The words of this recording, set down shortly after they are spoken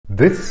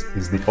This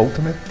is the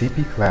ultimate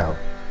TP Cloud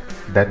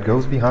that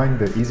goes behind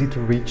the easy to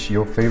reach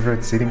your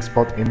favorite sitting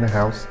spot in the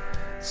house,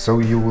 so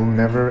you will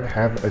never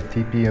have a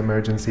TP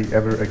emergency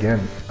ever again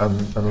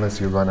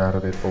unless you run out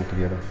of it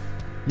altogether.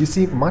 You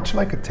see, much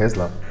like a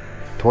Tesla,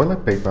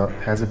 toilet paper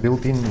has a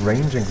built-in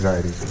range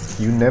anxiety.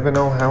 You never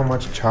know how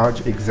much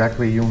charge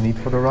exactly you'll need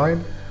for the ride,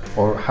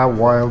 or how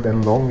wild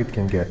and long it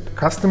can get.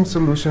 Custom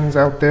solutions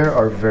out there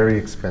are very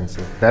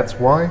expensive. That's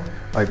why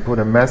I put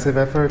a massive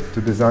effort to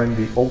design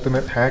the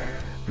ultimate hack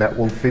that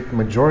will fit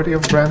majority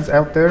of brands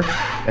out there,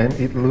 and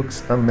it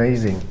looks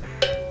amazing.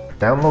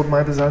 Download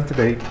my design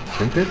today,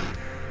 print it,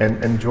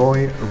 and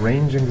enjoy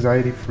range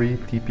anxiety-free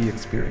TP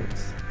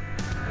experience.